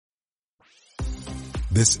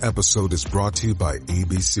This episode is brought to you by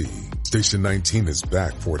ABC. Station 19 is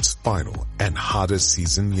back for its final and hottest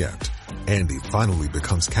season yet. Andy finally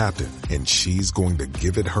becomes captain, and she's going to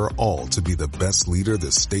give it her all to be the best leader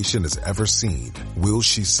the station has ever seen. Will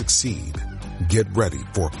she succeed? Get ready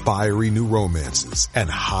for fiery new romances and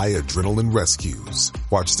high adrenaline rescues.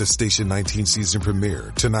 Watch the Station 19 season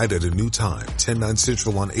premiere tonight at a new time, 10/9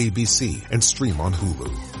 Central on ABC, and stream on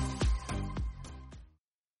Hulu.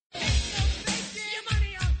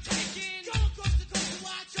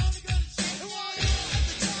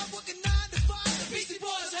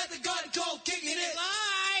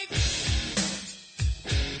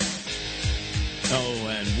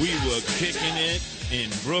 Kicking it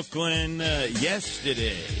in Brooklyn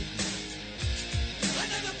yesterday.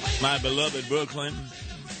 My beloved Brooklyn,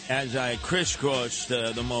 as I crisscrossed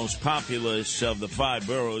the most populous of the 5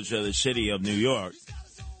 boroughs of the city of New York.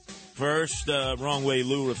 First, Wrong Way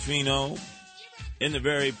Lou Rufino in the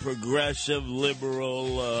very progressive,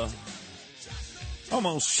 liberal,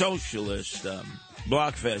 almost socialist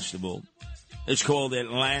block festival. It's called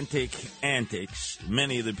Atlantic Antics.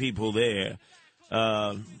 Many of the people there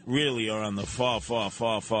really are on the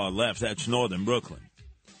far left. That's northern Brooklyn.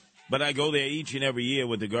 But I go there each and every year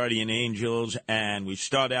with the Guardian Angels, and we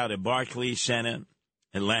start out at Barclays Center,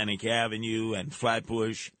 Atlantic Avenue, and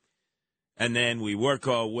Flatbush. And then we work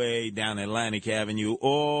our way down Atlantic Avenue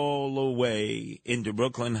all the way into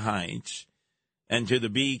Brooklyn Heights and to the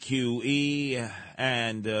BQE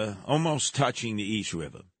and almost touching the East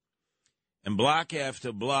River. And block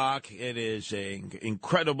after block, it is an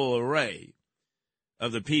incredible array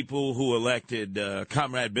of the people who elected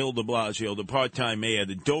Comrade Bill de Blasio, the part-time mayor,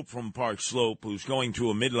 the dope from Park Slope, who's going through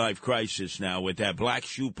a midlife crisis now with that black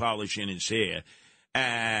shoe polish in his hair,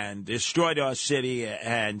 and destroyed our city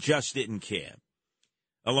and just didn't care.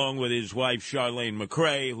 Along with his wife, Charlene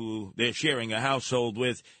McRae, who they're sharing a household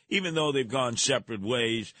with, even though they've gone separate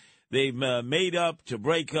ways. They've made up to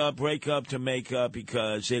break up to make up,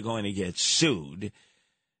 because they're going to get sued.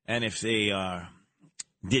 And if they are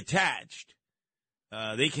detached,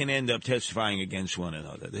 they can end up testifying against one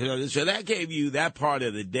another. So that gave you that part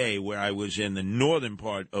of the day where I was in the northern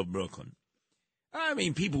part of Brooklyn. I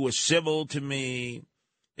mean, people were civil to me.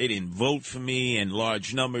 They didn't vote for me in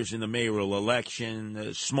large numbers in the mayoral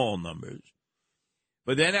election, small numbers.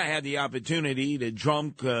 But then I had the opportunity to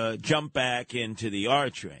jump back into the R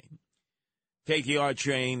train, take the R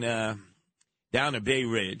train down to Bay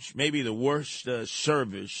Ridge, maybe the worst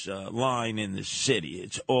service line in the city.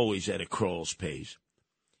 It's always at a crawl's pace.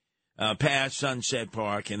 Past Sunset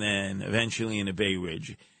Park and then eventually into Bay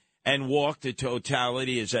Ridge, and walk the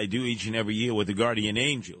totality, as I do each and every year with the Guardian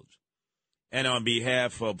Angels, and on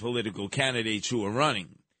behalf of political candidates who are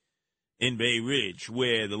running in Bay Ridge,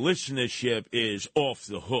 where the listenership is off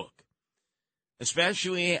the hook,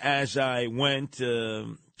 especially as I went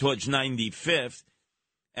towards 95th,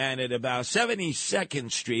 and at about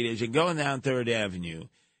 72nd Street, as you're going down 3rd Avenue,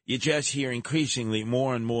 you just hear increasingly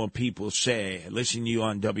more and more people say, I listen to you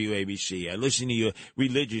on WABC. I listen to you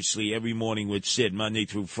religiously every morning with Sid, Monday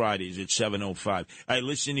through Fridays at 7:05. I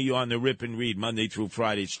listen to you on the Rip and Read, Monday through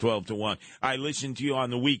Fridays, 12 to 1. I listen to you on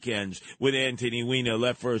the weekends with Anthony Weiner,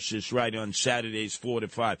 Left versus Right, on Saturdays, 4 to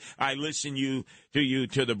 5. I listen to you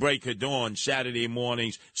to the break of dawn, Saturday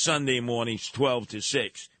mornings, Sunday mornings, 12 to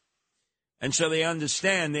 6. And so they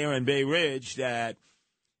understand there in Bay Ridge that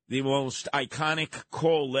the most iconic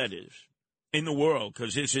call letters in the world,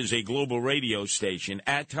 because this is a global radio station,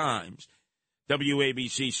 at times,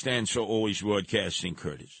 WABC stands for Always Broadcasting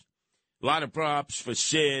Curtis. A lot of props for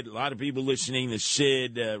Sid, a lot of people listening to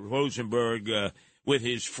Sid Rosenberg with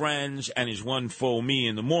his friends and his one foe, me,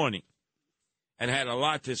 in the morning, and had a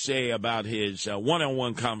lot to say about his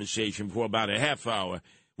one-on-one conversation for about a half hour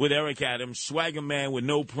with Eric Adams, swagger man with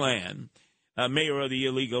no plan, mayor of the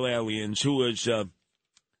illegal aliens, who was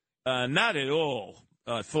not at all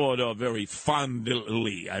thought of very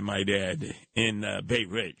fondly, I might add, in Bay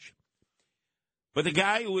Ridge. But the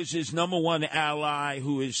guy who is his number one ally,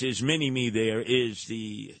 who is his mini-me there, is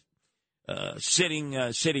the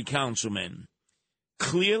sitting city councilman.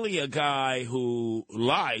 Clearly a guy who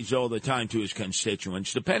lies all the time to his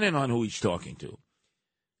constituents, depending on who he's talking to.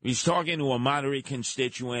 He's talking to a moderate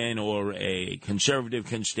constituent or a conservative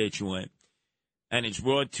constituent, and it's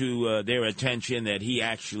brought to their attention that he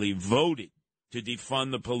actually voted to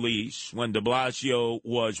defund the police when de Blasio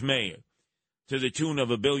was mayor to the tune of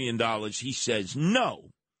 $1 billion. He says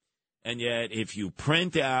no. And yet, if you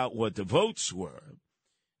print out what the votes were,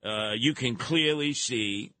 you can clearly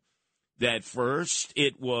see that first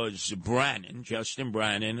it was Brannon, Justin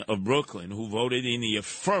Brannon of Brooklyn, who voted in the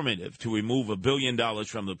affirmative to remove $1 billion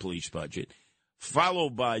from the police budget,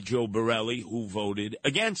 followed by Joe Borelli, who voted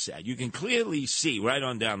against that. You can clearly see right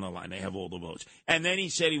on down the line, they have all the votes. And then he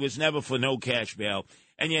said he was never for no cash bail,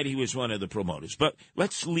 and yet he was one of the promoters. But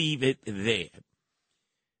let's leave it there.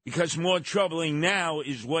 Because more troubling now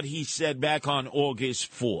is what he said back on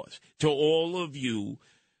August 4th to all of you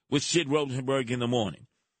with Sid Rosenberg in the morning.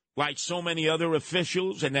 Like so many other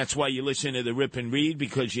officials, and that's why you listen to the Rip and Read,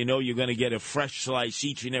 because you know you're going to get a fresh slice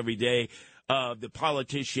each and every day of the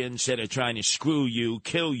politicians that are trying to screw you,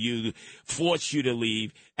 kill you, force you to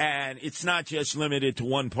leave. And it's not just limited to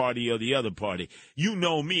one party or the other party. You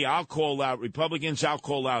know me. I'll call out Republicans. I'll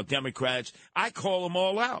call out Democrats. I call them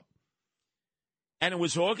all out. And it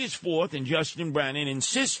was August 4th, and Justin Brannan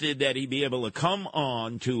insisted that he be able to come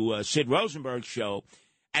on to Sid Rosenberg's show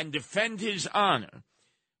and defend his honor,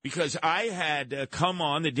 because I had come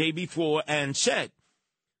on the day before and said,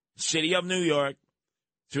 the city of New York,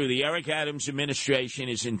 through the Eric Adams administration,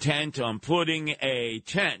 is intent on putting a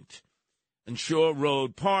tent in Shore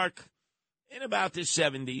Road Park in about the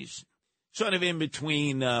 70s, sort of in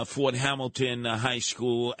between Fort Hamilton High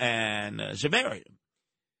School and Zavarian.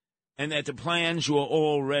 And that the plans were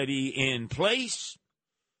already in place,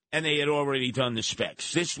 and they had already done the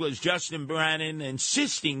specs. This was Justin Brannan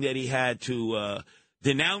insisting that he had to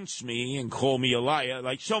denounce me and call me a liar,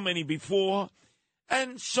 like so many before,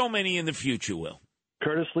 and so many in the future will.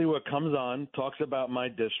 Curtis Lewa comes on, talks about my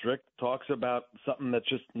district, talks about something that's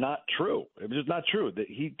just not true. It's just not true.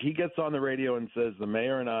 He gets on the radio and says the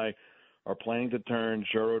mayor and I are planning to turn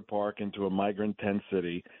Shore Road Park into a migrant tent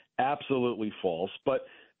city. Absolutely false. But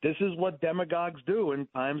this is what demagogues do in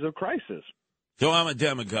times of crisis. So I'm a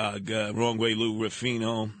demagogue, wrong way, Lou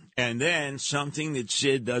Ruffino. And then something that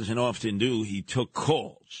Sid doesn't often do, he took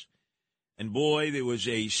calls. And boy, there was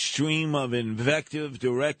a stream of invective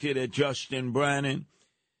directed at Justin Brannan.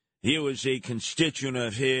 Here was a constituent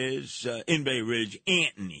of his in Bay Ridge,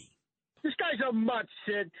 Anthony. This guy's a mutt,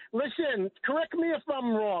 Sid. Listen, correct me if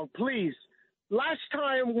I'm wrong, please. Last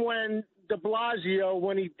time when de Blasio,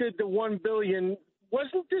 when he did the $1 billion,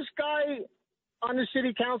 wasn't this guy on the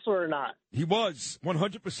city council or not? He was,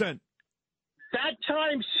 100%. That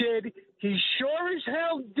time, Sid, he sure as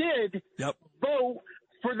hell did vote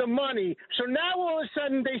for the money. So now all of a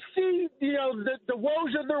sudden they see, the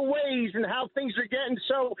woes of their ways and how things are getting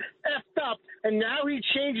so effed up. And now he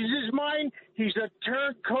changes his mind. He's a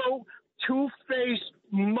turncoat, two-faced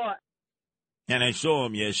mutt. And I saw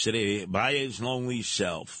him yesterday by his lonely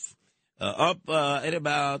self. Up at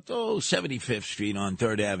about 75th Street on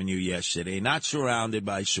 3rd Avenue yesterday, not surrounded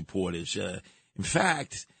by supporters. In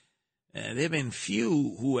fact, there have been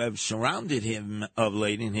few who have surrounded him of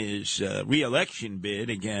late in his re-election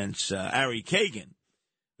bid against Ari Kagan,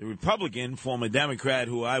 the Republican, former Democrat,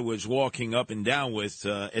 who I was walking up and down with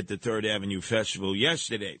at the 3rd Avenue Festival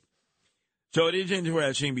yesterday. So it is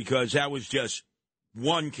interesting because that was just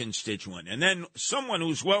one constituent. And then someone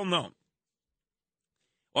who's well known,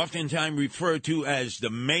 oftentimes referred to as the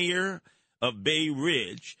mayor of Bay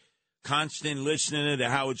Ridge, constant listener to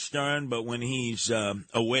Howard Stern, but when he's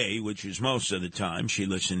away, which is most of the time, she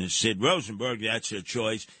listens to Sid Rosenberg. That's her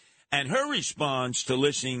choice. And her response to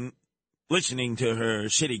listening to her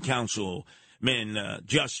city councilman,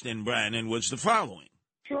 Justin Brannan, was the following.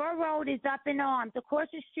 Shore Road is up in arms. Across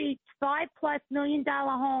the street, $5+ million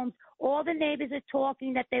homes. All the neighbors are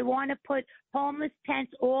talking that they want to put homeless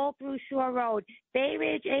tents all through Shore Road. Bay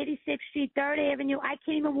Ridge, 86th Street, 3rd Avenue. I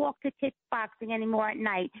can't even walk to kickboxing anymore at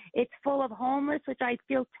night. It's full of homeless, which I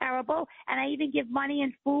feel terrible. And I even give money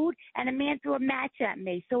and food, and a man threw a match at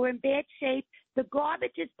me. So we're in bad shape. The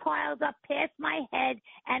garbage is piled up past my head,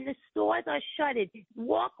 and the stores are shuttered.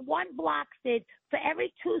 Walk one block, Sid. For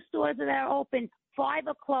every 2 stores that are open, 5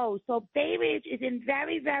 are closed. So Bay Ridge is in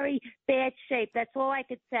very, very bad shape. That's all I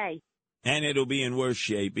could say. And it'll be in worse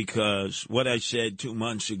shape because what I said 2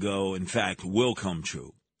 months ago, in fact, will come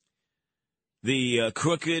true. The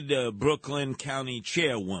crooked Brooklyn County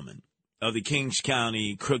chairwoman of the Kings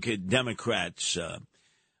County Crooked Democrats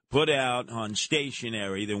put out on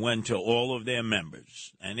stationery that went to all of their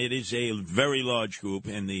members. And it is a very large group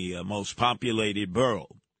in the most populated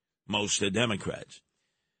borough. Most are Democrats.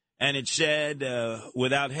 And it said,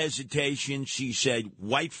 without hesitation, she said,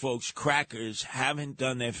 white folks, crackers, haven't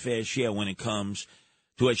done their fair share when it comes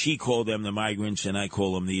to what she called them, the migrants, and I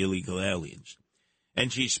call them the illegal aliens.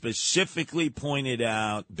 And she specifically pointed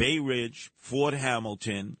out Bay Ridge, Fort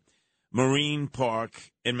Hamilton, Marine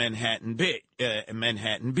Park, and Manhattan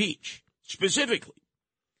Beach, specifically.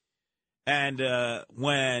 And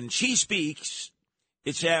when she speaks,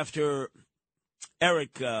 it's after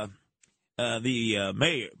Eric, the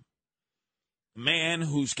mayor, man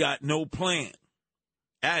who's got no plan,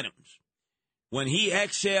 Adams, When he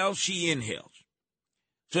exhales, she inhales.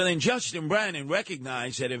 So then Justin Brannan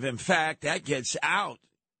recognized that if, in fact, that gets out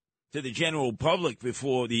to the general public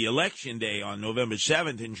before the election day on November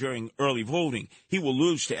 7th and during early voting, he will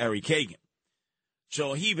lose to Eric Kagan.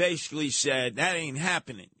 So he basically said, that ain't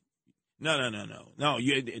happening. No.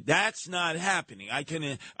 That's not happening. I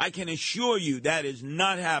can assure you that is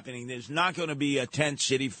not happening. There's not going to be a tent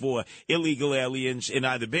city for illegal aliens in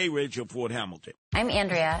either Bay Ridge or Fort Hamilton. I'm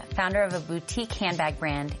Andrea, founder of a boutique handbag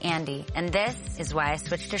brand, Andy, and this is why I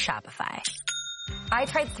switched to Shopify. I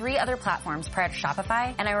tried 3 other platforms prior to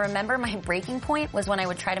Shopify, and I remember my breaking point was when I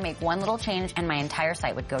would try to make one little change and my entire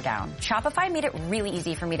site would go down. Shopify made it really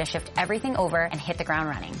easy for me to shift everything over and hit the ground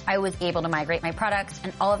running. I was able to migrate my products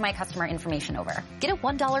and all of my customer information over. Get a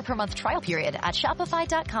 $1 per month trial period at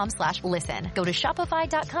shopify.com/listen. Go to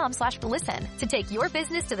shopify.com/listen to take your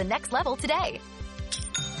business to the next level today.